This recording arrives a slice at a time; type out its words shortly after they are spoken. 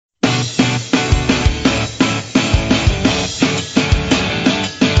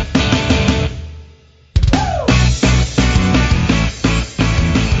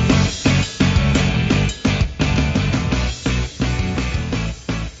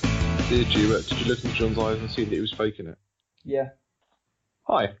Did you look into John's eyes and see that he was faking it? Yeah.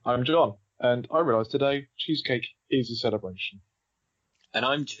 Hi, I'm John, and I realised today cheesecake is a celebration. And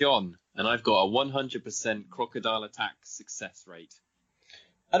I'm John, and I've got a 100% crocodile attack success rate.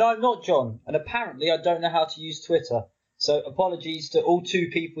 And I'm not John, and apparently I don't know how to use Twitter. So apologies to all 2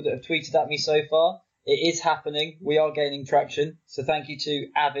 people that have tweeted at me so far. It is happening. We are gaining traction. So thank you to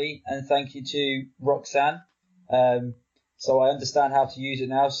Avi and thank you to Roxanne. So I understand how to use it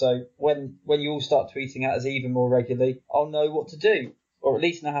now. So when you all start tweeting at us even more regularly, I'll know what to do, or at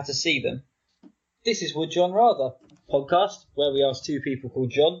least know how to see them. This is Would John Rather podcast, where we ask 2 people called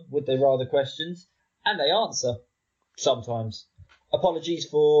John, would they rather questions, and they answer sometimes. Apologies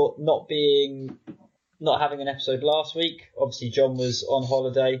for not having an episode last week. Obviously, John was on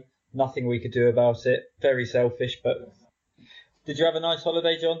holiday. Nothing we could do about it. Very selfish, but did you have a nice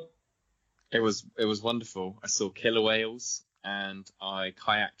holiday, John? It was wonderful. I saw killer whales and I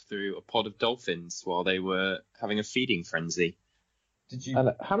kayaked through a pod of dolphins while they were having a feeding frenzy. Did you? And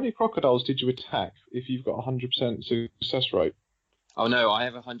how many crocodiles did you attack if you've got a 100% success rate? Oh no, I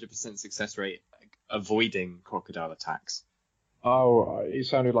have a 100% success rate avoiding crocodile attacks. Oh, right. It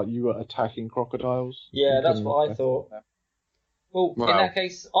sounded like you were attacking crocodiles. Yeah, that's what I thought. Well, Wow. in that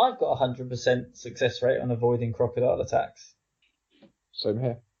case, I've got a 100% success rate on avoiding crocodile attacks. Same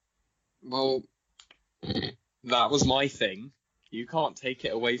here. Well, that was my thing. You can't take it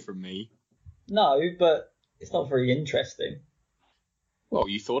away from me. No, but it's not very interesting. Well,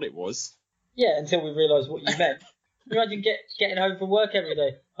 you thought it was. Yeah, until we realised what you meant. Imagine getting home from work every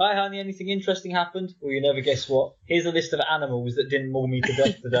day. Hi, honey, anything interesting happened? Well, you never guess what. Here's a list of animals that didn't maul me to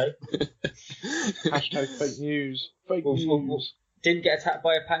death today. Hashtag fake news. Fake news. Didn't get attacked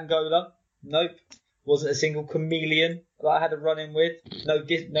by a pangolin. Nope. Wasn't a single chameleon that I had a run-in with. No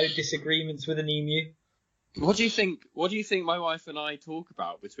disagreements with an emu. What do you think my wife and I talk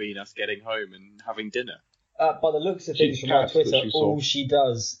about between us getting home and having dinner? By the looks of things She's from my cats that Twitter, she saw. all she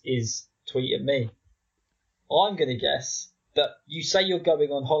does is tweet at me. I'm going to guess that you say you're going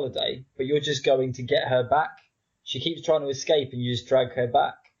on holiday, but you're just going to get her back. She keeps trying to escape and you just drag her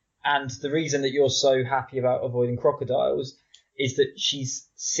back. And the reason that you're so happy about avoiding crocodiles is that she's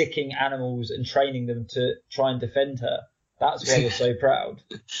sicking animals and training them to try and defend her. That's why you're so proud.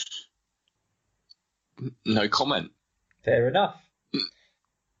 No comment. Fair enough.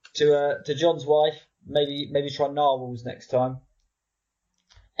 To John's wife, maybe try narwhals next time.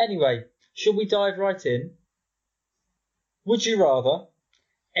 Anyway, should we dive right in? Would you rather,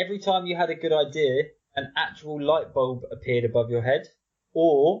 every time you had a good idea, an actual light bulb appeared above your head,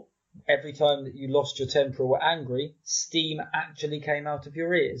 or every time that you lost your temper or were angry, steam actually came out of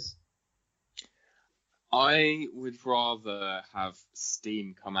your ears? I would rather have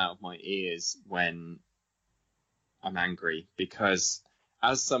steam come out of my ears when I'm angry, because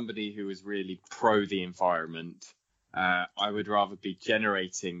as somebody who is really pro the environment, I would rather be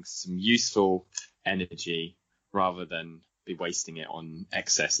generating some useful energy rather than be wasting it on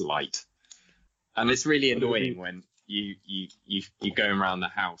excess light. And it's really annoying when you going around the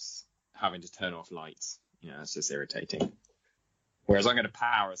house having to turn off lights. You know, it's just irritating. Whereas I'm going to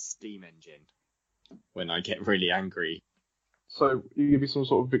power a steam engine when I get really angry. So you give me some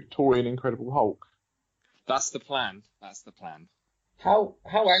sort of Victorian Incredible Hulk. That's the plan. How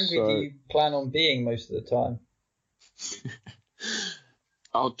angry So- do you plan on being most of the time?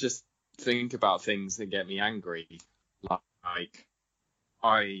 I'll just think about things that get me angry. Like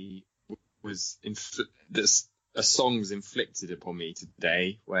a song was inflicted upon me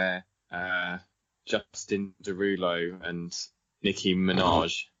today where Justin Derulo and Nicki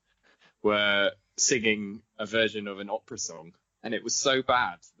Minaj were singing a version of an opera song, and it was so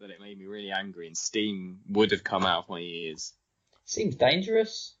bad that it made me really angry, and steam would have come out of my ears. Seems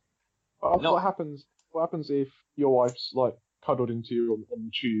dangerous. No. What happens if your wife's like cuddled into you on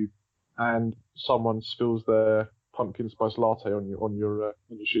the tube and someone spills their pumpkin spice latte on your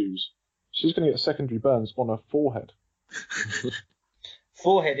shoes? She's going to get secondary burns on her forehead.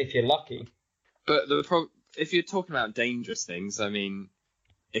 Forehead if you're lucky. But if you're talking about dangerous things, I mean,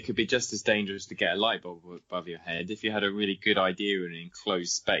 it could be just as dangerous to get a light bulb above your head if you had a really good idea in an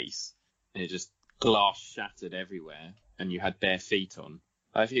enclosed space and it just glass shattered everywhere and you had bare feet on.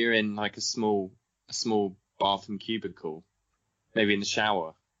 Like if you're in like a small bathroom cubicle, maybe in the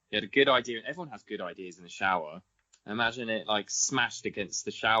shower, you had a good idea. Everyone has good ideas in the shower. Imagine it like smashed against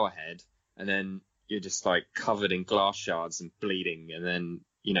the shower head, and then you're just like covered in glass shards and bleeding, and then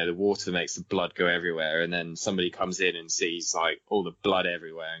the water makes the blood go everywhere, and then somebody comes in and sees like all the blood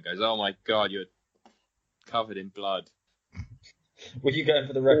everywhere and goes, "Oh my God, you're covered in blood." Were you going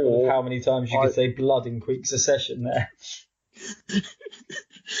for the record of how many times you could say blood in quick succession there?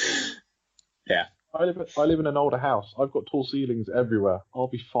 Yeah. I live in an older house. I've got tall ceilings everywhere. I'll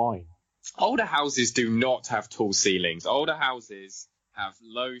be fine. Older houses do not have tall ceilings. Older houses have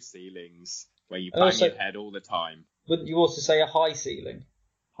low ceilings where you bang your head all the time. Wouldn't you also say a high ceiling?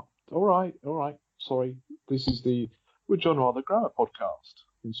 All right. Sorry. This is the With John Rather Grammar podcast,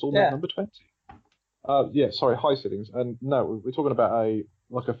 installment number 20. Sorry, high ceilings. And no, we're talking about a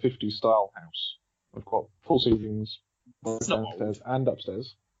 50s style house. We've got full ceilings downstairs and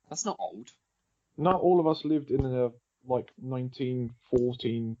upstairs. That's not old. Not all of us lived in a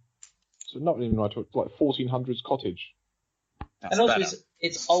 1914, so not even 1400s cottage. That's and also,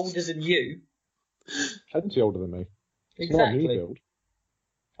 it's older than you. Plenty older than me. It's Exactly. not a new build.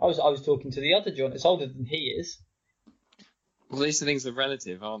 I was talking to the other John. It's older than he is. Well, these things are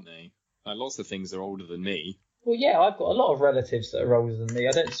relative, aren't they? Like, lots of things are older than me. Well, yeah, I've got a lot of relatives that are older than me.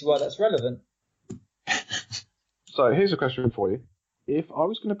 I don't see why that's relevant. So here's a question for you. If I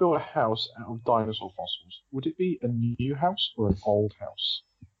was going to build a house out of dinosaur fossils, would it be a new house or an old house?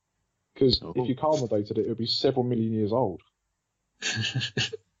 Because if you carbon dated it, it would be several million years old.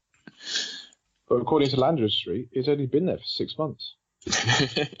 But according to land registry, it's only been there for 6 months.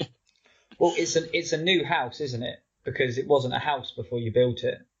 Well, it's a new house, isn't it? Because it wasn't a house before you built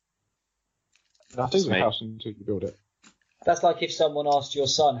it. I think it's a house until you build it. That's like if someone asked your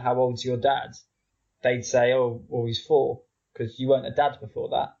son, how old's your dad? They'd say, oh, well, he's 4, because you weren't a dad before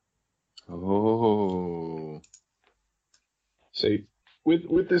that. Oh. See,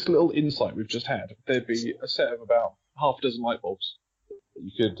 with this little insight we've just had, there'd be a set of about half a dozen light bulbs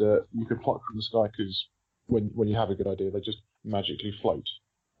that you could pluck from the sky, because when you have a good idea, they just magically float.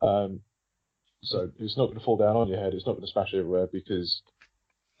 So it's not going to fall down on your head. It's not going to smash everywhere, because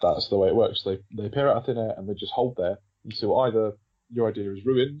that's the way it works. They appear out of thin air and they just hold there until either your idea is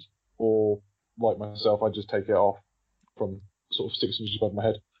ruined, or like myself, I just take it off from sort of 6 inches above my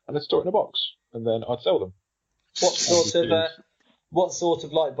head and then store it in a box, and then I'd sell them. What sort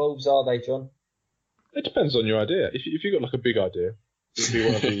of light bulbs are they, John? It depends on your idea. If you've got like a big idea,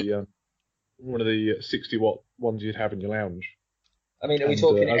 it'd be one of the 60-watt ones you'd have in your lounge. I mean, are we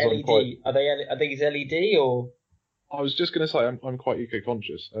talking LED? Are these LED or? I was just going to say I'm quite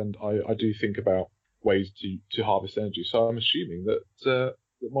eco-conscious, and I do think about ways to harvest energy. So I'm assuming that the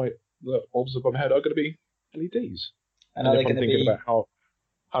bulbs above my head are going to be LEDs. And are they going to be? Thinking about how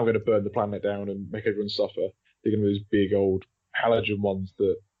I'm going to burn the planet down and make everyone suffer, they're going to be those big old halogen ones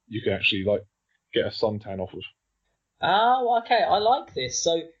that you can actually get a suntan off of. Oh, okay. I like this.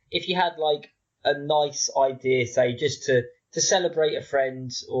 So if you had a nice idea, say just to celebrate a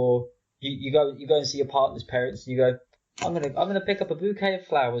friend, or you go and see your partner's parents, and you go, I'm gonna pick up a bouquet of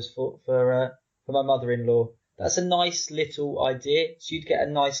flowers for my mother-in-law. That's a nice little idea. So you'd get a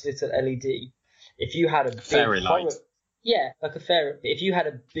nice little LED. If you had a big fairy light, like a fairy. If you had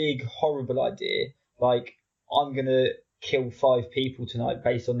a big horrible idea, like I'm gonna kill 5 people tonight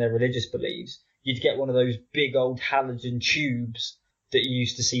based on their religious beliefs, you'd get one of those big old halogen tubes that you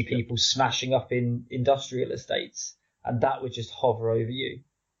used to see people smashing up in industrial estates, and that would just hover over you.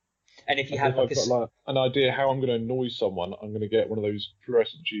 And if you had an idea how I'm going to annoy someone, I'm going to get one of those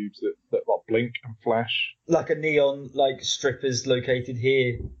fluorescent tubes that blink and flash, like a neon, strippers located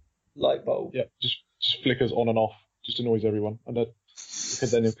here light bulb. Yeah, just flickers on and off, just annoys everyone, and I could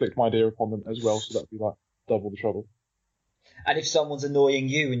then inflict my idea upon them as well, so that'd be double the trouble. And if someone's annoying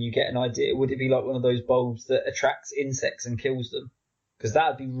you and you get an idea, would it be like one of those bulbs that attracts insects and kills them? Because that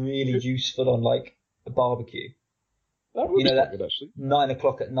would be really useful on a barbecue. That would be quite good, actually. 9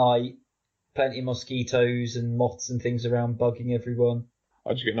 o'clock at night, plenty of mosquitoes and moths and things around bugging everyone.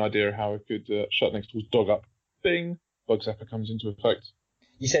 I just get an idea of how I could shut next door's dog up. Bing! Bug zapper comes into effect.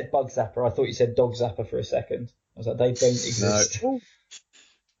 You said bug zapper. I thought you said dog zapper for a second. I was like, they don't exist.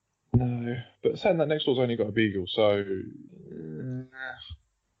 No. But saying that, next door's only got a beagle, so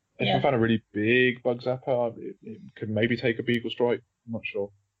if I found a really big bug zapper, it could maybe take a beagle strike. I'm not sure.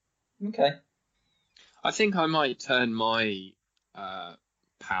 Okay. I think I might turn my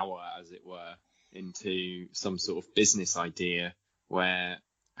power, as it were, into some sort of business idea where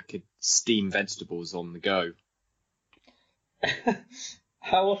I could steam vegetables on the go.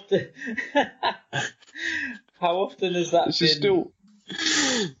 How often? How often has that been?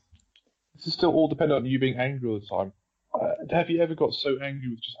 This is still all dependent on you being angry all the time. Have you ever got so angry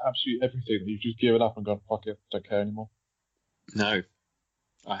with just absolutely everything that you've just given up and gone, fuck it, don't care anymore? No.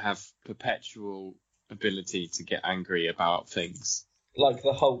 I have perpetual ability to get angry about things. Like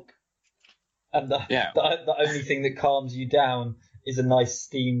the Hulk. And the only thing that calms you down is a nice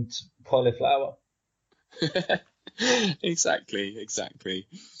steamed cauliflower. Exactly.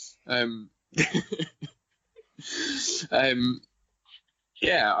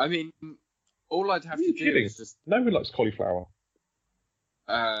 Yeah, I mean, all I'd have Are to you do kidding? is just No one likes cauliflower.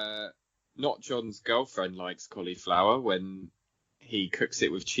 not John's girlfriend likes cauliflower when he cooks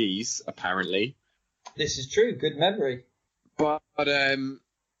it with cheese, apparently. This is true. Good memory. But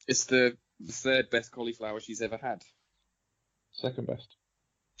it's the third best cauliflower she's ever had. Second best.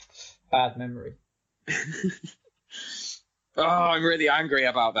 Bad memory. Oh, I'm really angry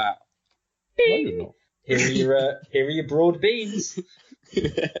about that. No, you're not. Here are your broad beans.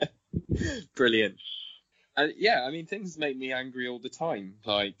 Brilliant. Yeah, I mean, things make me angry all the time.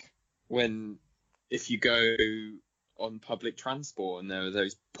 Like if you go on public transport and there are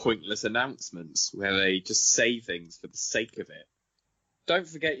those pointless announcements where they just say things for the sake of it. Don't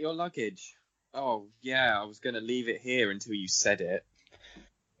forget your luggage. Oh, yeah, I was going to leave it here until you said it.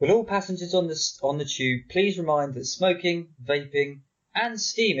 Will all passengers on the tube please remind that smoking, vaping, and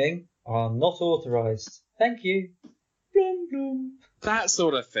steaming are not authorised. Thank you. Blum, blum. That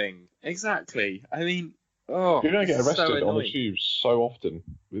sort of thing. Exactly. I mean, oh, You're going to get it's so arrested on the annoying. tube so often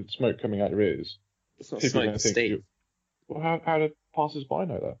with smoke coming out your ears. It's not People are smoke, going to it's think, steam. well, how do passers-by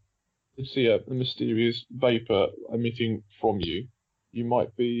know that? You see a mysterious vapour emitting from you, you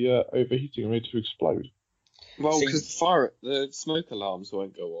might be overheating and ready to explode. Well, See- because the smoke alarms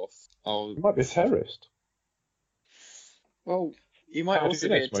won't go off. Oh, You might be a terrorist. well, you might How do also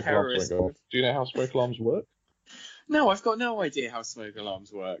you know be a smoke terrorist. alarms won't go off? Do you know how smoke alarms work? No, I've got no idea how smoke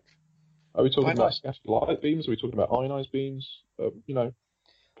alarms work. Are we talking Why about not? scattered light beams? Are we talking about ionized beams? For No.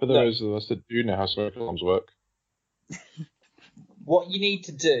 those of us that do know how smoke alarms work, What you need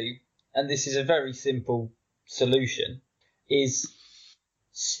to do, and this is a very simple solution, is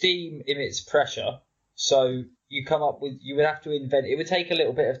steam emits pressure. So you would have to invent, it would take a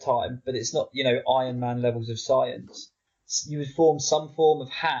little bit of time, but it's not, Iron Man levels of science. You would form some form of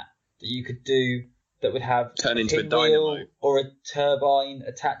hat that you could do that would have Turn into a pinwheel dynamo. or a turbine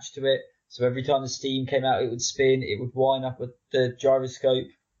attached to it. So every time the steam came out, it would spin, it would wind up the gyroscope,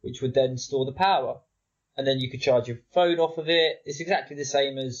 which would then store the power. And then you could charge your phone off of it. It's exactly the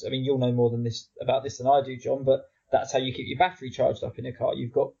same as, I mean, you'll know more about this than I do, John, but that's how you keep your battery charged up in a car.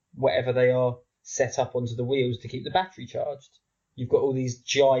 You've got whatever they are set up onto the wheels to keep the battery charged. You've got all these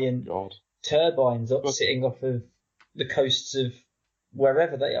giant God. turbines sitting off of the coasts of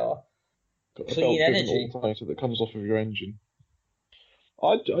wherever they are. Got Clean a energy. belt-driven alternator that comes off of your engine.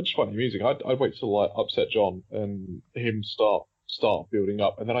 I just find it amusing. I'd wait till upset John and him start building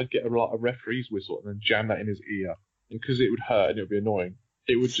up, and then I'd get a referee's whistle and then jam that in his ear, and because it would hurt and it would be annoying,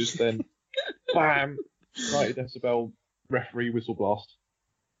 it would just then bam, 90 decibel referee whistle blast.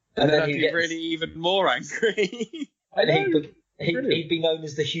 And then I'd he be gets- really even more angry. And know, he'd be known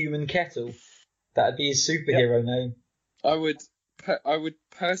as the Human Kettle. That'd be his superhero name. I would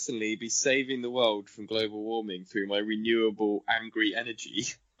personally be saving the world from global warming through my renewable angry energy.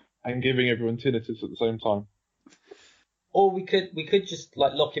 And giving everyone tinnitus at the same time. Or we could just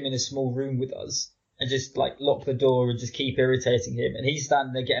lock him in a small room with us and just lock the door and just keep irritating him. And he's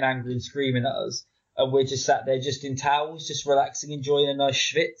standing there getting angry and screaming at us, and we're just sat there just in towels, just relaxing, enjoying a nice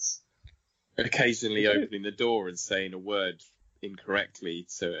schwitz. Occasionally opening the door and saying a word incorrectly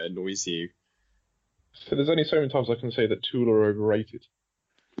so it annoys you. So there's only so many times I can say that Tool are overrated.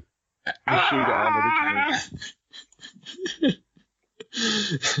 You shoot it on originally.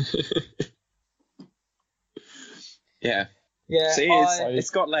 Yeah. Yeah, See, it's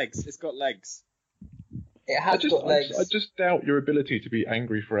got legs. It's got legs. it has got legs. I just doubt your ability to be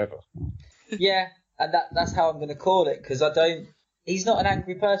angry forever. Yeah, and that's how I'm going to call it, because he's not an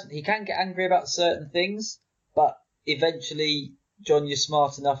angry person. He can get angry about certain things, but eventually, John, you're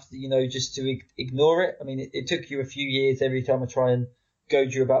smart enough that, just to ignore it. I mean, it took you a few years every time I try and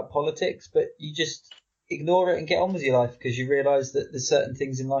goad you about politics, but you just ignore it and get on with your life, because you realise that there's certain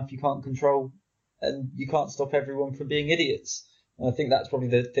things in life you can't control, and you can't stop everyone from being idiots. And I think that's probably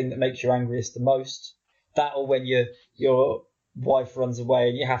the thing that makes you angriest the most. That, or when your wife runs away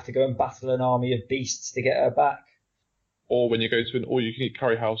and you have to go and battle an army of beasts to get her back. Or when you go to an all-you-can-eat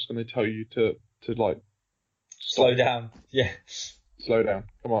curry house and they tell you to Slow down. Yeah. slow down.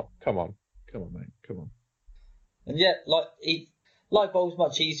 Come on, mate, come on. And yeah, light bulbs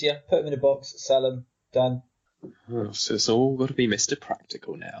much easier. Put them in a box, sell them, done. Oh, so it's all got to be Mr.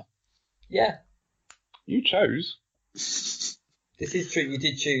 Practical now. Yeah, You chose. this is true. You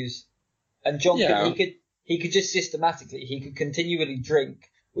did choose. And John, Yeah. he could just systematically, he could continually drink,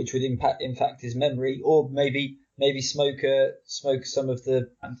 which would impact his memory, or maybe smoke some of the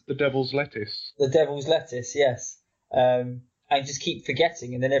devil's lettuce. devil's lettuce, yes, and just keep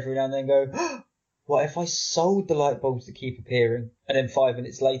forgetting, and then every now and then go, what if I sold the light bulbs that keep appearing? And then 5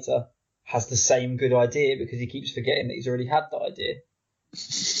 minutes later has the same good idea because he keeps forgetting that he's already had that idea.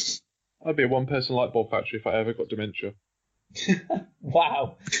 I'd be a one-person light bulb factory if I ever got dementia.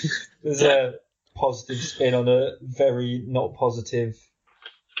 Wow. There's a positive spin on a very not positive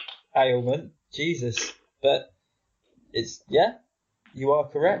ailment. Jesus. But you are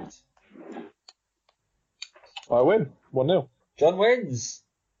correct. I win. 1-0. John wins.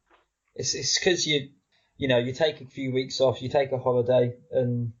 It's because you take a few weeks off, you take a holiday,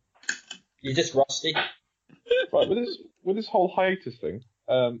 and you're just rusty. Right, with this whole hiatus thing,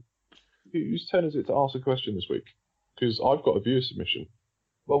 whose turn is it to ask a question this week? Because I've got a viewer submission.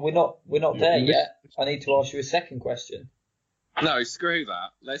 Well, we're not there yet. I need to ask you a second question. No, screw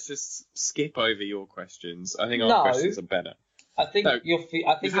that. Let's just skip over your questions. I think our questions are better. I think you're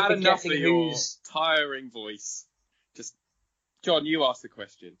had enough of forgetting your tiring voice. Just, John, you ask the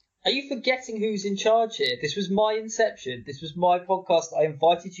question. Are you forgetting who's in charge here? This was my inception. This was my podcast. I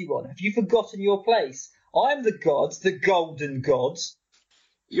invited you on. Have you forgotten your place? I'm the god, the golden god.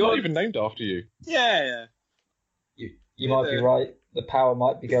 You're not even named after you. Yeah. You might be right. The power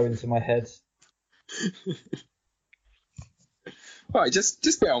might be going to my head. Right, just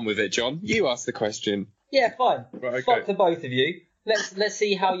get on with it, John. You ask the question. Yeah, fine. Right, okay. Fuck the both of you. Let's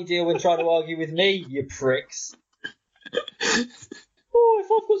see how you deal when trying to argue with me, you pricks. Oh, if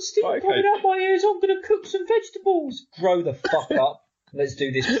I've got steam coming out my ears, I'm going to cook some vegetables. Grow the fuck up. Let's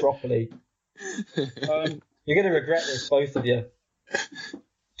do this properly. You're going to regret this, both of you.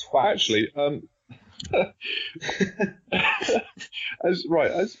 Twats. Actually,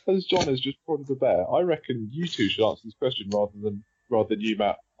 as John has just put to bear, I reckon you two should answer this question rather than you,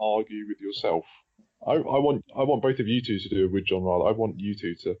 Matt, argue with yourself. I want both of you two to do it with John rather. I want you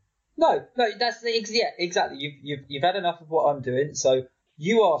two to. No, that's exactly. You've had enough of what I'm doing. So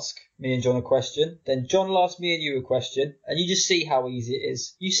you ask me and John a question, then John will ask me and you a question, and you just see how easy it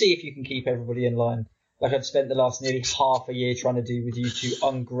is. You see if you can keep everybody in line. Like I've spent the last nearly half a year trying to do with you two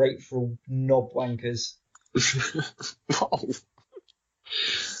ungrateful knob wankers.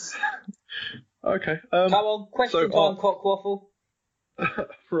 Okay. Come on, question time, cockwaffle.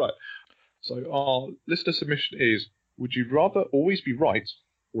 Right. So our listener submission is: would you rather always be right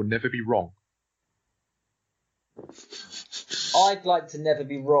or never be wrong? I'd like to never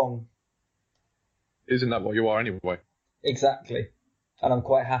be wrong. Isn't that what you are anyway? Exactly. And I'm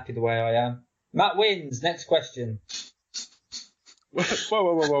quite happy the way I am. Matt wins. Next question. Whoa.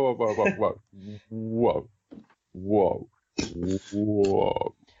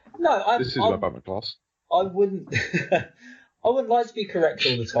 No, this is my Batman class. I wouldn't like to be correct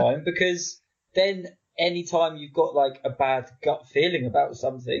all the time, because then any time you've got like a bad gut feeling about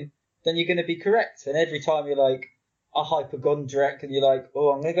something, then you're going to be correct. And every time you're like a hypochondriac and you're like,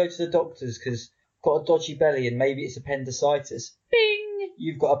 oh, I'm going to go to the doctors because I've got a dodgy belly and maybe it's appendicitis. Bing!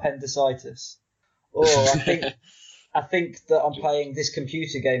 You've got appendicitis. Or I think that I'm playing this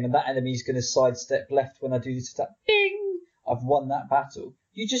computer game and that enemy's going to sidestep left when I do this attack. Bing! I've won that battle.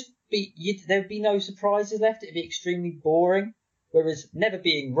 There'd be no surprises left. It'd be extremely boring. Whereas never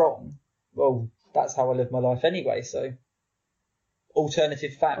being wrong, well, that's how I live my life anyway. So,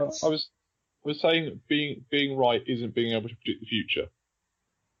 alternative facts. I was saying being right isn't being able to predict the future.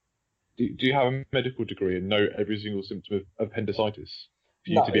 Do you have a medical degree and know every single symptom of appendicitis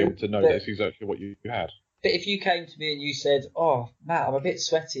for you to be able to know that's exactly what you had? But if you came to me and you said, "Oh, Matt, I'm a bit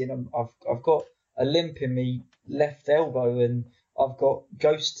sweaty and I've got a limp in me left elbow and I've got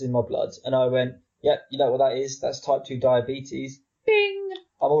ghosts in my blood," and I went, "Yep, you know what that is? That's type 2 diabetes." Bing!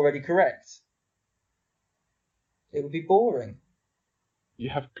 I'm already correct. It would be boring. You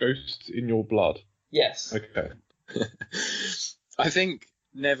have ghosts in your blood? Yes. Okay. I think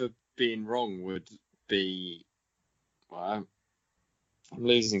never being wrong would be... Well, I'm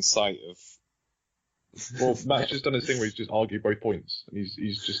losing sight of... Well, Matt's just done his thing where he's just argued both points, and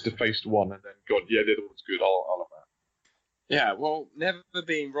he's just defaced one and then gone, yeah, the other one's good, I'll have that. Yeah, well, never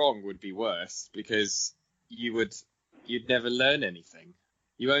being wrong would be worse, because you'd never learn anything.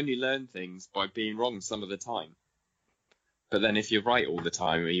 You only learn things by being wrong some of the time. But then if you're right all the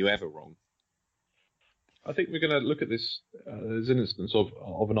time, are you ever wrong? I think we're going to look at this as an instance of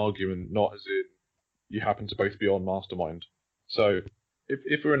an argument, not as in you happen to both be on mastermind. So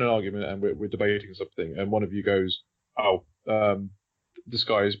if we're in an argument and we're debating something, and one of you goes, "Oh, the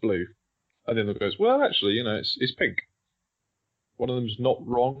sky is blue," and the other goes, "Well, actually, it's pink." One of them's not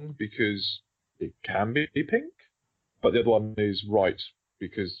wrong because it can be pink, but the other one is right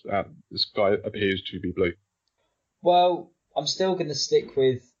because the sky appears to be blue. Well, I'm still going to stick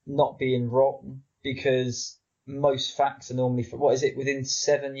with not being wrong, because most facts are normally, within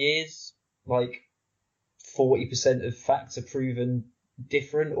 7 years, like 40% of facts are proven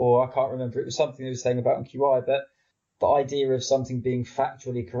different, or I can't remember, it was something they were saying about in QI, but the idea of something being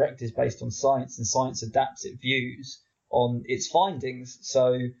factually correct is based on science, and science adapts its views on its findings.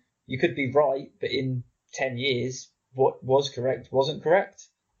 So you could be right, but in 10 years, what was correct wasn't correct,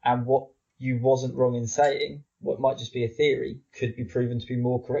 and what you wasn't wrong in saying, what might just be a theory, could be proven to be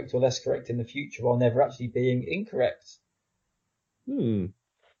more correct or less correct in the future, while never actually being incorrect.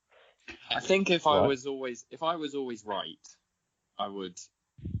 I think if I was always right, I would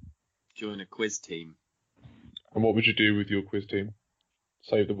join a quiz team. And what would you do with your quiz team?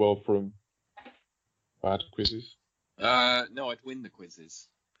 Save the world from bad quizzes? No, I'd win the quizzes.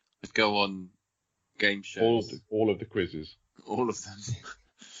 I'd go on game shows. All of the quizzes. All of them.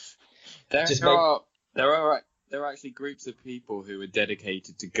 There are actually groups of people who are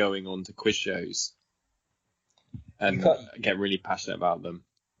dedicated to going on to quiz shows and get really passionate about them.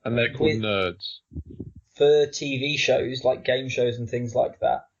 And they're called nerds. For TV shows, like game shows and things like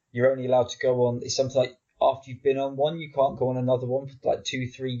that, you're only allowed to go on, it's something like after you've been on one, you can't go on another one for like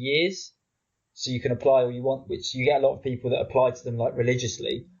 2-3 years. So you can apply all you want, which you get a lot of people that apply to them like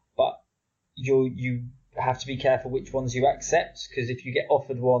religiously, but you have to be careful which ones you accept, because if you get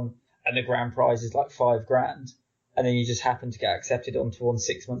offered one and the grand prize is like $5,000, and then you just happen to get accepted onto one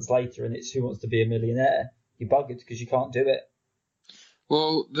 6 months later and it's Who Wants to Be a Millionaire, you're buggered because you can't do it.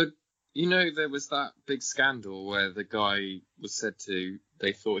 Well, there was that big scandal where the guy was said to,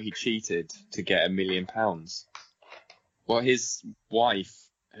 they thought he cheated to get £1 million. Well, his wife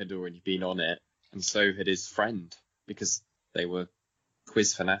had already been on it, and so had his friend, because they were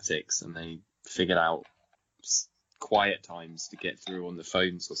quiz fanatics and they figured out quiet times to get through on the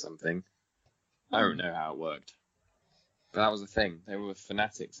phones or something. I don't know how it worked, but that was the thing. They were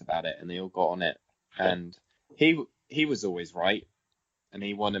fanatics about it, and they all got on it. And he was always right, and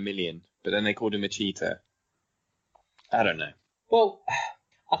he won $1 million. But then they called him a cheater. I don't know. Well,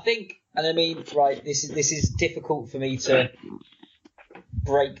 I think, and I mean, right, this is difficult for me to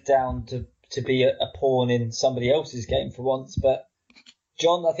break down to be a pawn in somebody else's game for once. But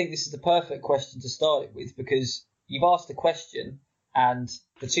John, I think this is the perfect question to start it with, because you've asked a question, and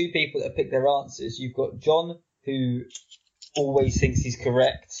the two people that have picked their answers, you've got John, who always thinks he's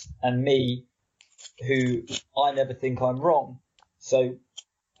correct, and me, who I never think I'm wrong. So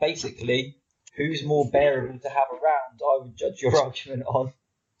basically, who's more bearable to have around, I would judge your argument on.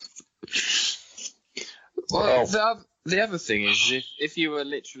 Well, the other thing is, if you were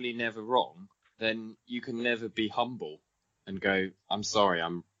literally never wrong, then you can never be humble and go, I'm sorry,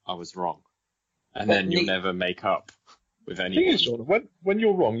 I was wrong. And then you'll never make up with anyone. The thing is, Jordan, when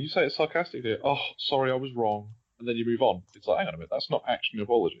you're wrong, you say it sarcastically, oh, sorry, I was wrong, and then you move on. It's like, hang on a minute, that's not actually an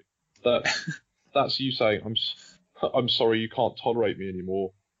apology. That's you saying, I'm sorry, you can't tolerate me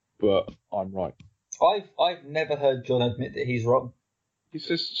anymore, but I'm right. I've never heard John admit that he's wrong. He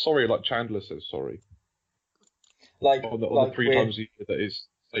says sorry like Chandler says sorry. Like on the 3 times a year that is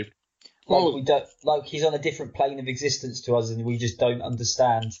saved. Like we don't, like he's on a different plane of existence to us, and we just don't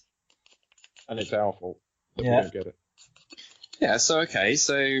understand. And it's our fault that we don't get it. Yeah. So okay.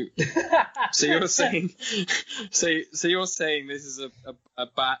 So you're saying, so you're saying this is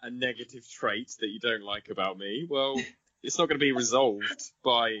a negative trait that you don't like about me. Well, it's not going to be resolved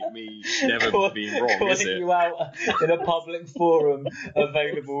by me never being wrong, is it? You out in a public forum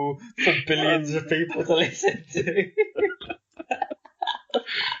available for billions of people to listen to.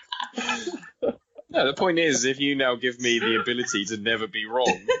 No, the point is, if you now give me the ability to never be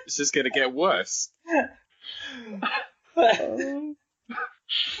wrong, it's just going to get worse.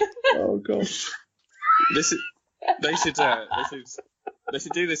 Oh god! They should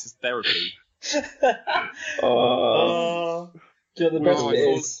do this as therapy. The best bit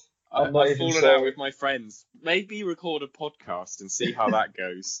is, I've fallen out with my friends. Maybe record a podcast and see how that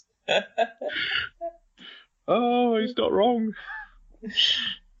goes. Oh, he's not wrong.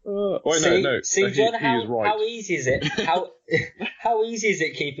 See, John, he is right. How easy is it? How easy is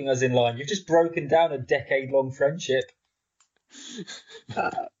it keeping us in line? You've just broken down a decade-long friendship.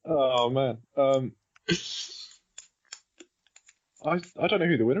 Oh man, I don't know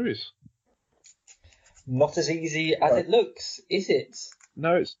who the winner is. Not as easy as it looks, is it?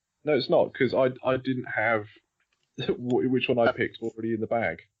 No, it's not, because I didn't have which one I picked already in the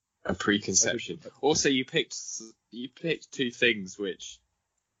bag. A preconception. Also, you picked 2 things which,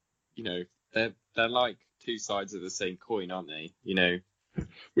 they're like 2 sides of the same coin, aren't they?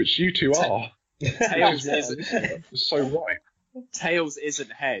 Which you two are. Tails isn't so right. Tails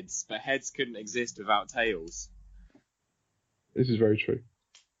isn't heads, but heads couldn't exist without tails. This is very true.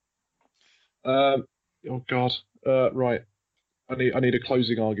 Oh god. Right. I need a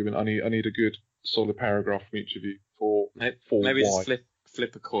closing argument. I need a good solid paragraph from each of you for maybe why. just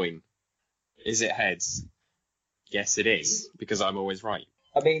flip a coin. Is it heads? Yes, it is, because I'm always right.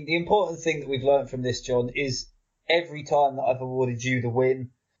 I mean, the important thing that we've learned from this, John, is every time that I've awarded you the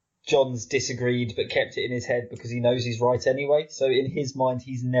win, John's disagreed but kept it in his head because he knows he's right anyway. So in his mind,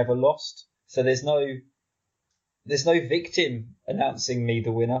 he's never lost. So there's no victim announcing me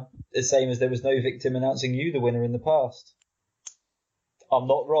the winner, the same as there was no victim announcing you the winner in the past. I'm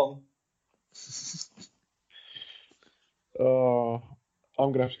not wrong. I'm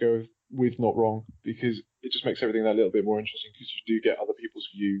going to have to go with not wrong, because it just makes everything that little bit more interesting, because you do get other people's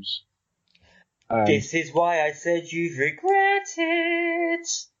views. This is why I said you'd regret it.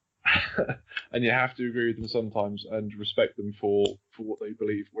 And you have to agree with them sometimes and respect them for what they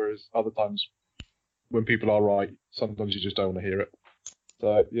believe, whereas other times, when people are right, sometimes you just don't want to hear it.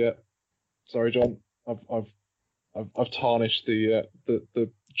 So yeah, sorry, John. I've tarnished the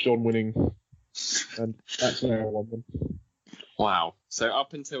John winning, and that's now one. Wow. So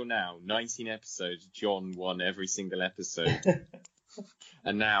up until now, 19 episodes, John won every single episode.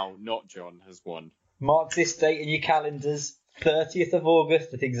 And now, not John has won. Mark this date in your calendars, 30th of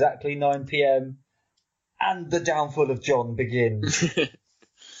August at exactly 9 p.m. And the downfall of John begins.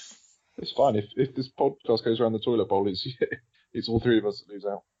 It's fine. If this podcast goes around the toilet bowl, it's all three of us that lose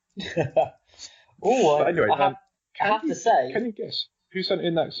out. Anyway, I have to say... Can you guess who sent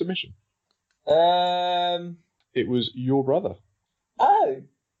in that submission? It was your brother. Oh.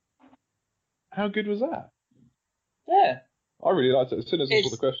 How good was that? Yeah. I really liked it. As soon as I saw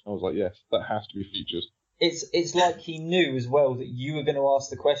the question, I was like, yes, that has to be featured. It's like he knew as well that you were going to ask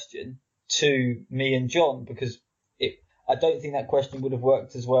the question to me and John, because I don't think that question would have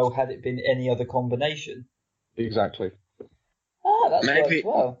worked as well had it been any other combination. Exactly. That's worked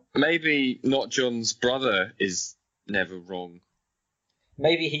well. Maybe not John's brother is never wrong.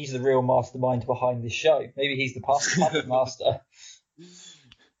 Maybe he's the real mastermind behind this show. Maybe he's the puppet master.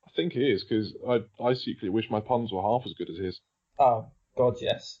 I think he is, because I secretly wish my puns were half as good as his. Oh, God,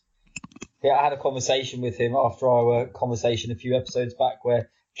 yes. Yeah, I had a conversation with him after our conversation a few episodes back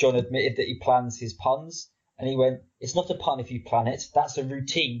where John admitted that he plans his puns, and he went, "It's not a pun if you plan it, that's a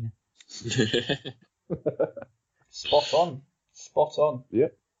routine." Spot on. Spot on.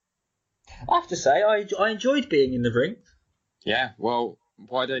 Yep. I have to say, I enjoyed being in the ring. Yeah, well,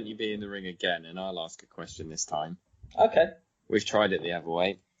 why don't you be in the ring again, and I'll ask a question this time. Okay. We've tried it the other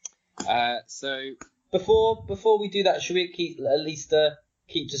way. So before we do that, should we keep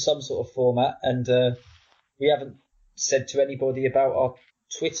to some sort of format? And we haven't said to anybody about our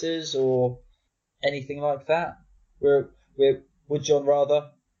Twitters or anything like that. Would John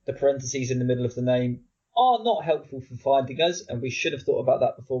rather the parentheses in the middle of the name are not helpful for finding us, and we should have thought about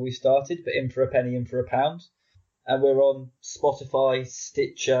that before we started. But in for a penny, in for a pound. And we're on Spotify,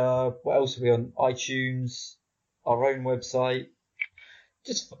 Stitcher. What else are we on? iTunes, our own website.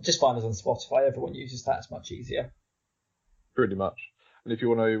 Just find us on Spotify. Everyone uses that. It's much easier. Pretty much. And if you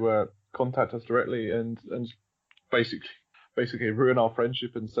want to contact us directly and basically ruin our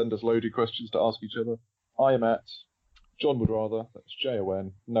friendship and send us loaded questions to ask each other, I am at John Would Rather. That's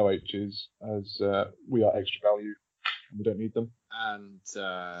JON, no H's, as we are extra value and we don't need them. And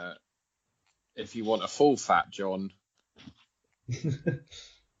if you want a full fat John, then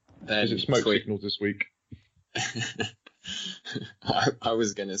is it smoke signals this week? I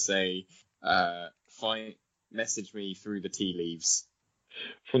was going to say, message me through the tea leaves.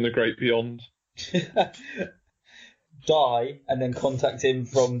 From the great beyond. Die and then contact him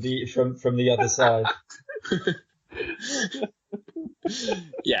from the other side.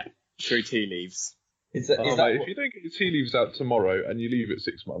 Yeah, through tea leaves. Mate, if you don't get your tea leaves out tomorrow and you leave it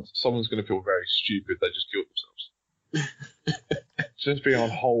 6 months, someone's going to feel very stupid. They just killed themselves. Just being on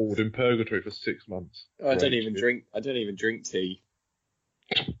hold in purgatory for 6 months. I don't even drink tea.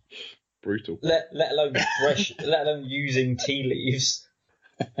 Brutal. Let alone fresh. Let alone using tea leaves.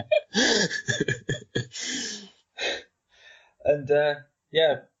 And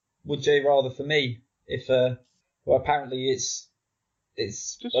would you rather for me if apparently it's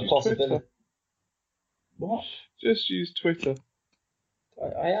just a possibility. Twitter. What? Just use Twitter.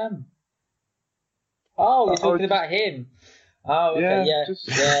 I am. Oh, you're talking about him. Oh, okay,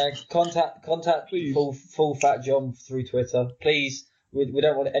 yeah. Contact Please. full fat John through Twitter, please. We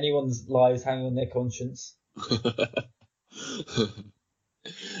don't want anyone's lives hanging on their conscience.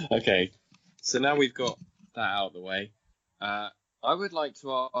 Okay, so now we've got that out of the way, I would like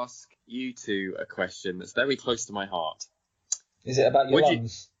to ask you two a question that's very close to my heart. Is it about your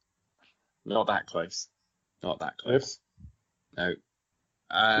lungs? Not that close. Not that close. Yep.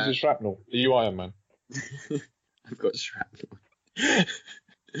 No. Is it shrapnel? Are you Iron Man? I've got shrapnel.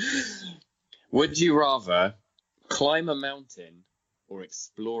 Would you rather climb a mountain or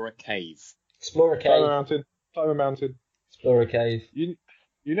explore a cave? Explore a cave. Climb a mountain. Climb a mountain. Explore a cave. You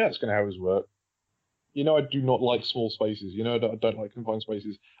know it's going to have his work. You know I do not like small spaces. You know that I don't like confined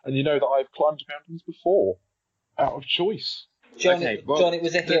spaces. And you know that I've climbed mountains before, out of choice. John, it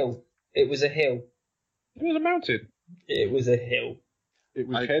was a hill. It was a hill. It was a mountain. It was a hill. It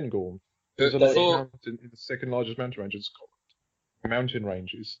was Cairngorm. There's a mountain in the second largest mountain range in Scotland. Mountain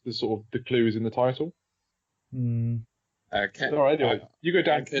range is the clue is in the title. Okay. All right. Anyway, you go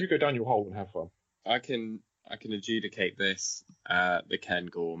down your hole and have fun. I can adjudicate this. The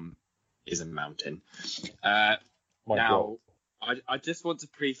Cairngorm is a mountain. Now, I just want to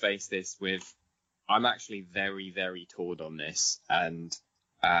preface this with, I'm actually very, very torn on this, and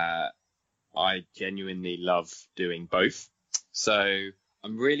I genuinely love doing both. So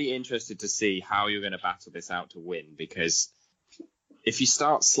I'm really interested to see how you're going to battle this out to win, because if you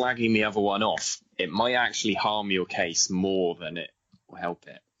start slagging the other one off, it might actually harm your case more than it will help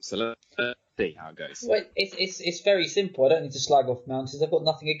it. So let's see how it goes. Well, it's very simple. I don't need to slag off mountains. I've got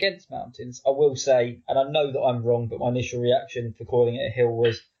nothing against mountains. I will say, and I know that I'm wrong, but my initial reaction for calling it a hill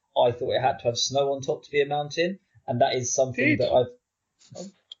was I thought it had to have snow on top to be a mountain, and that is something that I've...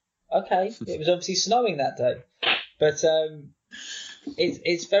 Okay, it was obviously snowing that day. But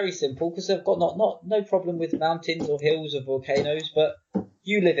it's very simple, because I've got no problem with mountains or hills or volcanoes, but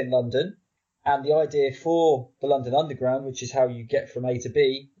you live in London, and the idea for the London Underground, which is how you get from A to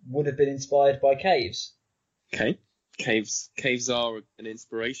B, would have been inspired by caves. Okay. Caves are an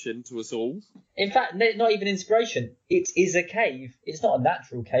inspiration to us all. In fact, not even inspiration. It is a cave. It's not a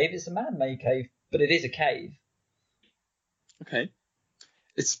natural cave. It's a man-made cave, but it is a cave. Okay.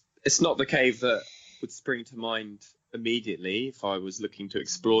 It's not the cave that would spring to mind immediately if I was looking to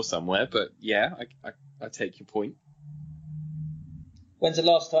explore somewhere, but yeah, I take your point. When's the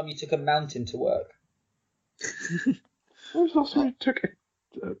last time you took a mountain to work? When was the last time you took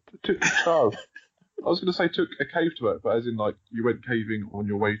I was going to say took a cave to work, but as in like you went caving on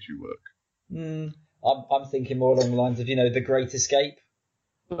your way to work. I'm thinking more along the lines of, The Great Escape.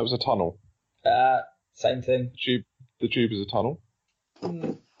 That was a tunnel. Same thing. The tube is a tunnel.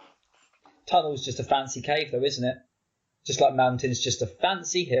 Tunnel's just a fancy cave, though, isn't it? Just like mountain's just a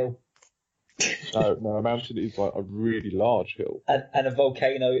fancy hill. No, a mountain is like a really large hill. And a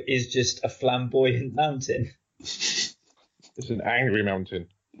volcano is just a flamboyant mountain. It's an angry mountain.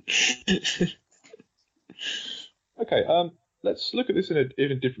 Okay, let's look at this in a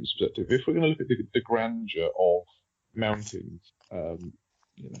different perspective. If we're going to look at the grandeur of mountains,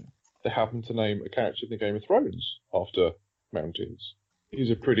 they happen to name a character in the Game of Thrones after mountains. He's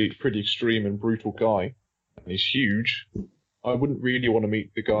a pretty extreme and brutal guy, and he's huge. I wouldn't really want to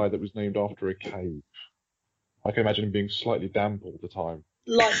meet the guy that was named after a cave. I can imagine him being slightly damp all the time.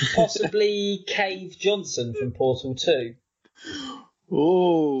 Like possibly Cave Johnson from Portal 2.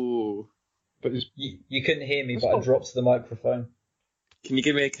 Oh. But you couldn't hear me, but I dropped the microphone. Can you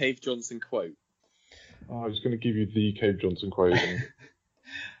give me a Cave Johnson quote? I was going to give you the Cave Johnson quote.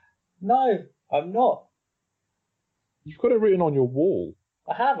 No, I'm not. You've got it written on your wall.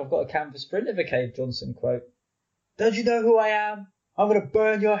 I have. I've got a canvas print of a Cave Johnson quote. Don't you know who I am? I'm going to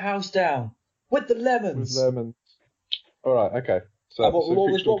burn your house down with the lemons. With lemons. All right. Okay. So,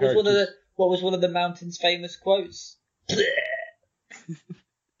 what was one of the mountain's famous quotes?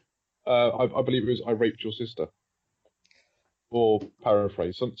 I believe it was "I raped your sister," or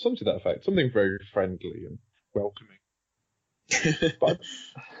paraphrase, something to that effect. Something very friendly and welcoming. But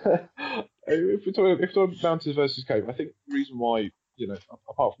if we're talking mountains versus cave, I think the reason why,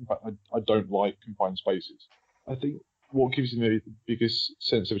 apart from the fact I don't like confined spaces, I think what gives me the biggest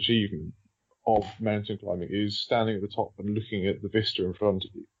sense of achievement of mountain climbing is standing at the top and looking at the vista in front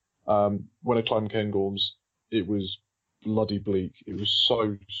of you. When I climbed Cairngorms, it was bloody bleak. It was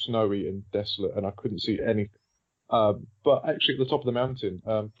so snowy and desolate, and I couldn't see anything. But actually, at the top of the mountain,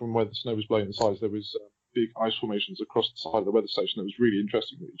 from where the snow was blowing the sides, there was big ice formations across the side of the weather station. That was really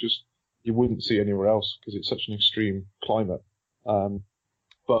interesting. You wouldn't see anywhere else because it's such an extreme climate.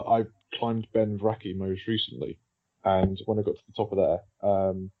 But I climbed Ben Vraki most recently, and when I got to the top of there,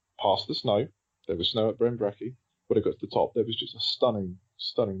 past the snow, there was snow at Ben Vraki. When I got to the top, there was just a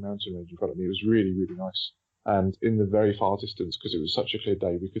stunning mountain range in front of me. It was really, really nice. And in the very far distance, because it was such a clear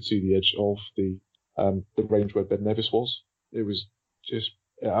day, we could see the edge of the range where Ben Nevis was. It was just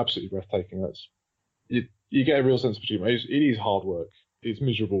absolutely breathtaking. You get a real sense of achievement. It is hard work. It's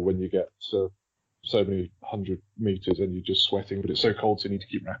miserable when you get to so many 100 meters and you're just sweating, but it's so cold, so you need to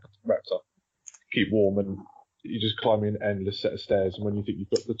keep wrapped up, keep warm, and you just climb an endless set of stairs. And when you think you've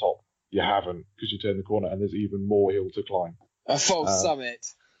got to the top, you haven't, because you turn the corner and there's even more hill to climb. A false summit.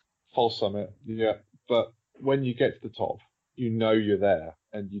 False summit, yeah. But when you get to the top, you're there,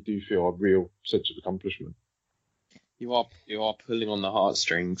 and you do feel a real sense of accomplishment. You are pulling on the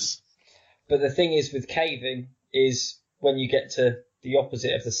heartstrings. But the thing is with caving is when you get to the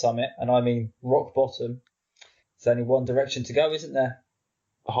opposite of the summit, and I mean rock bottom, there's only one direction to go, isn't there?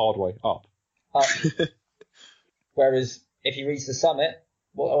 The hard way, up. Up. Whereas if you reach the summit,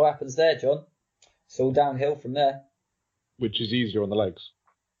 what happens there, John? It's all downhill from there. Which is easier on the legs.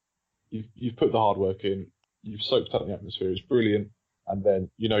 You've put the hard work in, you've soaked up the atmosphere, it's brilliant, and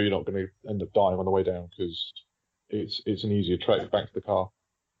then you know you're not going to end up dying on the way down because it's an easier trek back to the car.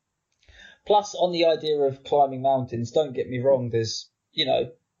 Plus, on the idea of climbing mountains, don't get me wrong, there's,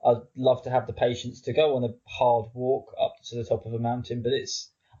 I'd love to have the patience to go on a hard walk up to the top of a mountain, but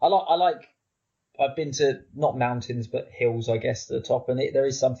I've been to, not mountains, but hills, I guess, to the top, and there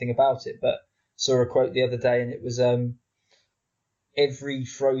is something about it, but saw a quote the other day, and it was, every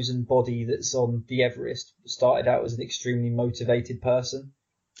frozen body that's on the Everest started out as an extremely motivated person.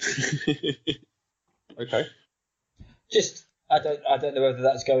 Okay. Just, I don't know whether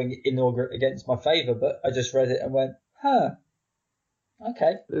that's going in or against my favour, but I just read it and went, huh,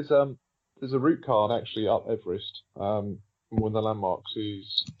 okay. There's a route card actually up Everest. One of the landmarks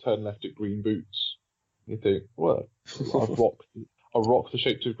is turn left at Green Boots. You think, well, a rock the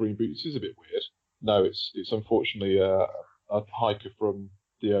shape of Green Boots is a bit weird. No, it's unfortunately a hiker from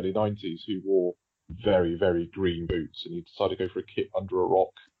the early 90s who wore very, very green boots, and he decided to go for a kip under a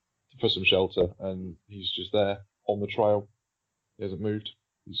rock for some shelter, and he's just there on the trail. He hasn't moved.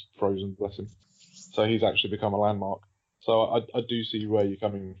 He's frozen, bless him. So he's actually become a landmark. So I do see where you're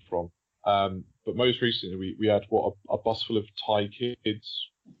coming from. But most recently, we had a bus full of Thai kids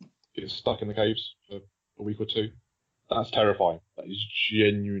get stuck in the caves for a week or two. That's terrifying. That is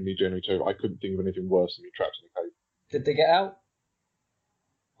genuinely terrifying. I couldn't think of anything worse than being trapped in a cave. Did they get out?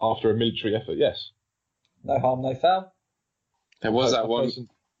 After a military effort, yes. No harm, no foul. There was that one.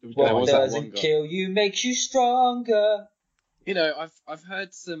 What doesn't kill you makes you stronger. I've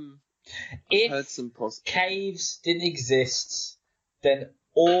heard some. If caves didn't exist, then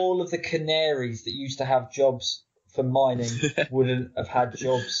all of the canaries that used to have jobs for mining wouldn't have had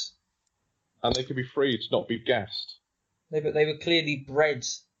jobs. And they could be free to not be gassed. But they were clearly bred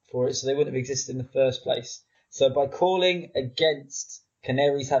for it, so they wouldn't have existed in the first place. So by calling against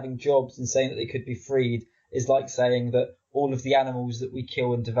canaries having jobs and saying that they could be freed is like saying that all of the animals that we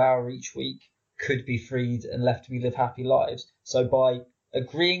kill and devour each week could be freed and left to live happy lives. So by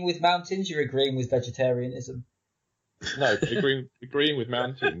agreeing with mountains, you're agreeing with vegetarianism. No, agreeing with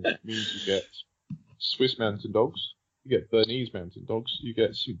mountains means you get Swiss mountain dogs, you get Bernese mountain dogs, you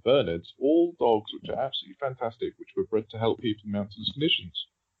get St. Bernards, all dogs which are absolutely fantastic, which were bred to help people in mountainous conditions.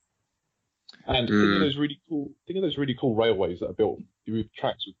 And think of those really cool railways that are built with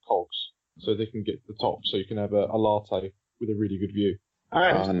tracks with cogs, so they can get to the top, so you can have a latte with a really good view.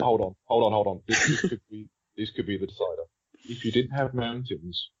 And hold on. This could be the decider. If you didn't have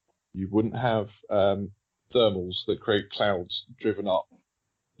mountains, you wouldn't have thermals that create clouds driven up,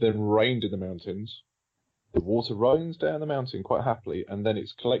 then rained in the mountains. The water runs down the mountain quite happily, and then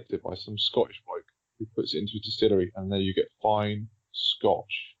it's collected by some Scottish bloke who puts it into a distillery, and there you get fine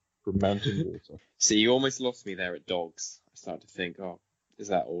Scotch from mountain water. See, you almost lost me there at dogs. I started to think, is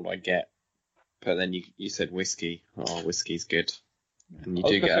that all I get? But then you said whiskey. Oh, whiskey's good. And you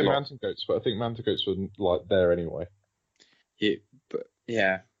do get a lot. Mountain goats, but I think mountain goats were like there anyway.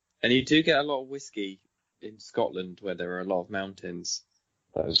 Yeah, and you do get a lot of whiskey in Scotland where there are a lot of mountains.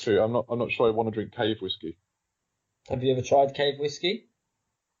 That is true. I'm not sure I want to drink cave whiskey. Have you ever tried cave whiskey?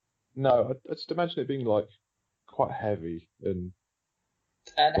 No, I just imagine it being like quite heavy and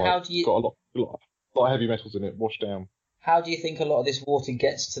how do you got a lot of heavy metals in it, washed down. How do you think a lot of this water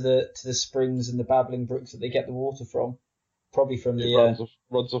gets to the springs and the babbling brooks that they get the water from? Probably from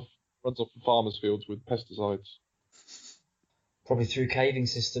runs off the farmers' fields with pesticides. Probably through caving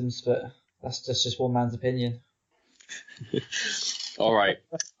systems, but that's just one man's opinion. All right,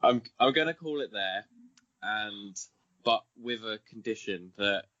 I'm gonna call it there, but with a condition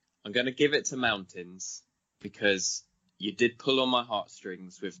that I'm gonna give it to mountains because you did pull on my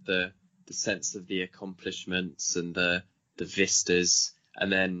heartstrings with the sense of the accomplishments and the vistas,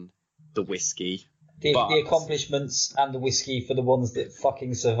 and then the whiskey. The accomplishments and the whiskey for the ones that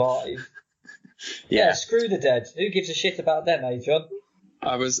fucking survive. Yeah, screw the dead. Who gives a shit about them, eh, John?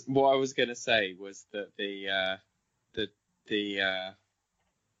 What I was gonna say was that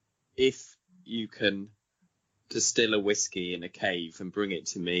if you can distill a whiskey in a cave and bring it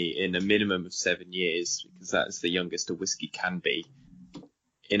to me in a minimum of 7 years, because that's the youngest a whiskey can be,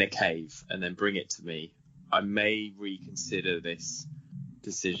 in a cave, and then bring it to me, I may reconsider this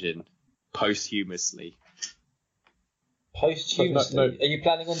decision posthumously. Posthumously? No, Are you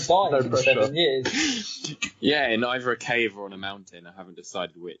planning on dying no in pressure. 7 years? Yeah, in either a cave or on a mountain. I haven't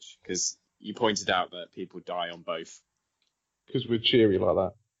decided which, because you pointed out that people die on both. Because we're cheery like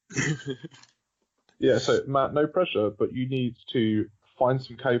that. Yeah, so Matt, no pressure, but you need to find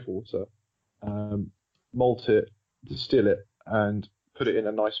some cave water, malt it, distill it, and put it in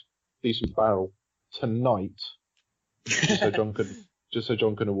a nice, decent barrel tonight, just so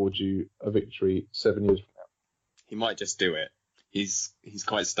John can award you a victory 7 years from He might just do it. He's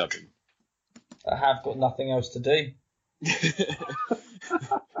quite stubborn. I have got nothing else to do.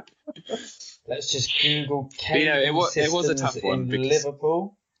 Let's just Google cave it was a systems tough one in because-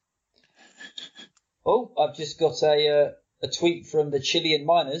 Liverpool. Oh, I've just got a tweet from the Chilean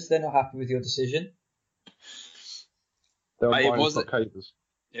miners. They're not happy with your decision. now. It was Not cavers.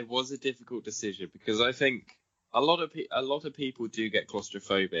 It was a difficult decision because I think a lot of people do get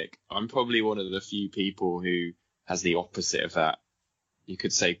claustrophobic. I'm probably one of the few people who has the opposite of that. You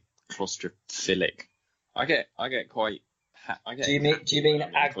could say claustrophilic. I get quite. Do you mean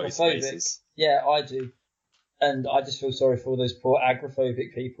agoraphobic? Yeah, I do, and I just feel sorry for all those poor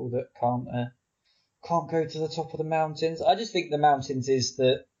agoraphobic people that can't go to the top of the mountains. I just think the mountains is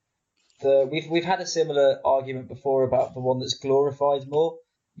we've had a similar argument before about the one that's glorified more.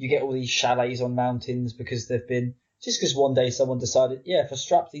 You get all these chalets on mountains because they've been just because one day someone decided, yeah, if I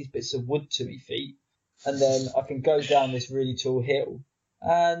strap these bits of wood to my feet, and then I can go down this really tall hill,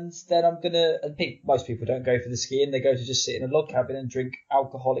 and then most people don't go for the skiing, they go to just sit in a log cabin and drink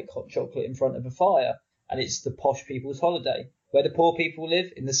alcoholic hot chocolate in front of a fire, and it's the posh people's holiday. Where the poor people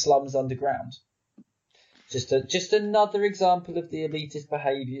live, in the slums underground. Just another example of the elitist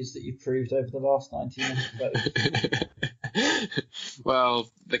behaviours that you've proved over the last 19 episodes. Well,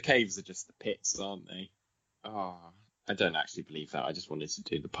 the caves are just the pits, aren't they? Oh, I don't actually believe that. I just wanted to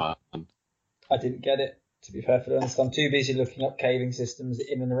do the pun. I didn't get it, to be perfectly honest. I'm too busy looking up caving systems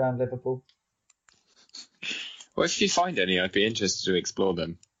in and around Liverpool. Well, if you find any, I'd be interested to explore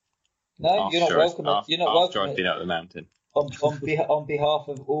them. No, you're not welcome. You're not welcome. After I've been up the mountain. On behalf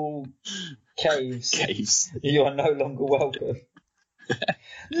of all caves, you are no longer welcome.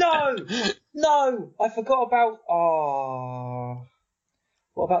 No, I forgot about.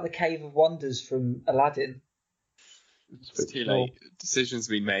 What about the Cave of Wonders from Aladdin? It's too late. Decision's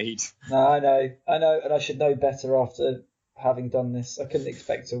been made. No, I know, and I should know better after having done this. I couldn't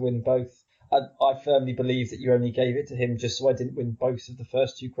expect to win both. I firmly believe that you only gave it to him just so I didn't win both of the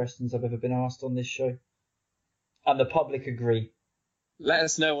first 2 questions I've ever been asked on this show. And the public agree. Let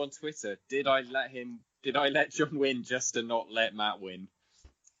us know on Twitter. Did I let John win just to not let Matt win?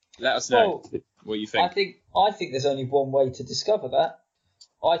 Let us know what you think. I think there's only one way to discover that.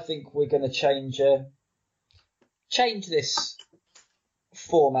 I think we're going to change this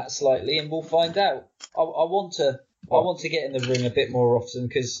format slightly, and we'll find out. I want to get in the ring a bit more often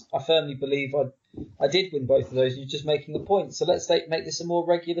because I firmly believe I did win both of those. You're just making the point. So let's make this a more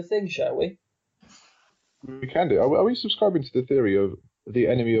regular thing, shall we? We can do. Are we subscribing to the theory of the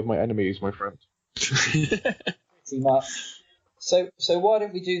enemy of my enemy is my friend? Pretty much. So why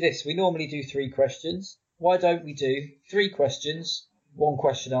don't we do this? We normally do 3 questions. Why don't we do 3 questions, 1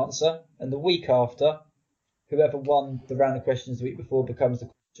 question answer, and the week after, whoever won the round of questions the week before becomes the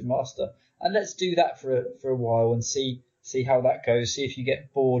question master. And let's do that for a while and see how that goes. See if you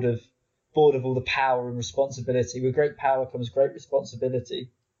get bored of all the power and responsibility. With great power comes great responsibility,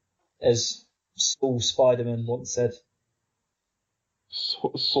 as Saul Spider-Man once said.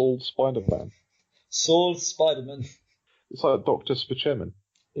 Saul Spider-Man. Saul Spider-Man. It's like Dr. Spaceman.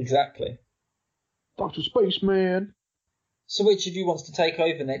 Exactly. Dr. Spaceman. So which of you wants to take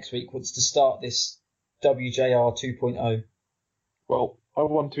over next week? Wants to start this WJR 2.0? Well, I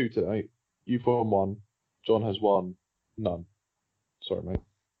won 2 today. You've won 1. John has won none. Sorry, mate.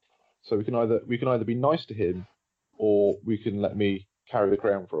 So we can either be nice to him, or we can let me carry the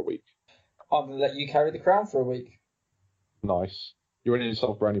crown for a week. I'm going to let you carry the crown for a week. Nice. You're earning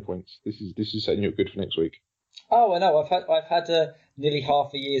yourself brownie points. This is setting you up good for next week. Oh, I know. I've had nearly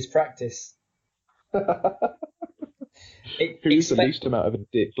half a year's practice. Who used the least amount of a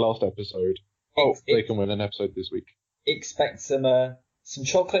dick last episode? They can win an episode this week. Expect some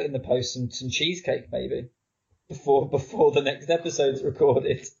chocolate in the post, some cheesecake maybe, before the next episode's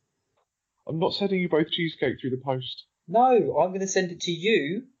recorded. I'm not sending you both cheesecake through the post. No, I'm going to send it to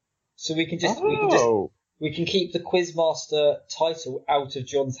you, so we can keep the Quizmaster title out of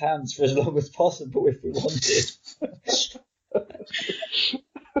John's hands for as long as possible if we wanted.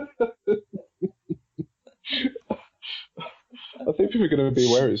 I think people are going to be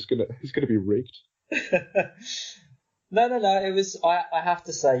aware it's going to be rigged. No. It was. I have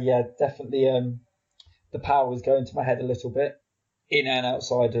to say, yeah, definitely. the power was going to my head a little bit, in and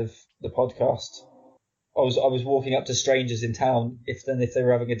outside of the podcast. I was walking up to strangers in town. If they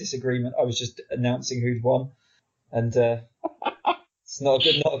were having a disagreement, I was just announcing who'd won, and it's not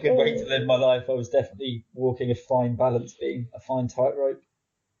a good way to live my life. I was definitely walking a fine balance beam, a fine tightrope.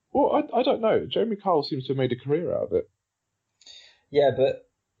 Well, I don't know. Jeremy Kyle seems to have made a career out of it. Yeah, but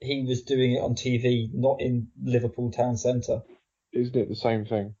he was doing it on TV, not in Liverpool town centre. Isn't it the same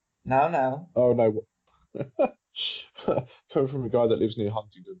thing? Now. Oh no. Coming from a guy that lives near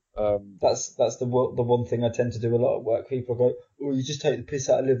Huntingdon. That's the one thing I tend to do a lot at work. People go, "Oh, you just take the piss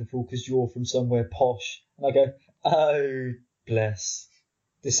out of Liverpool because you're from somewhere posh," and I go, "Oh, bless."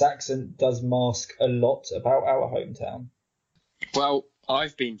 This accent does mask a lot about our hometown. Well,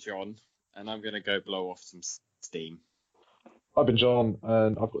 I've been John, and I'm going to go blow off some steam. I've been John,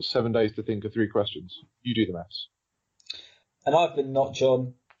 and I've got 7 days to think of 3 questions. You do the maths. And I've been not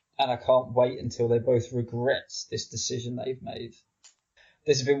John, and I can't wait until they both regret this decision they've made.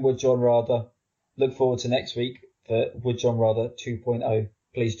 This has been Would John Rather. Look forward to next week for Would John Rather 2.0.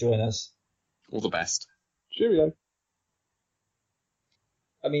 Please join us. All the best. Cheerio.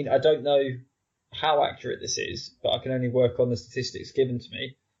 I mean, I don't know how accurate this is, but I can only work on the statistics given to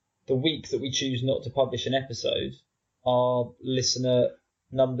me. The week that we choose not to publish an episode, our listener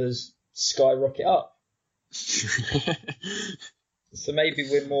numbers skyrocket up. So maybe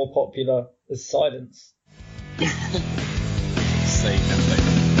we're more popular as silence. Say nothing.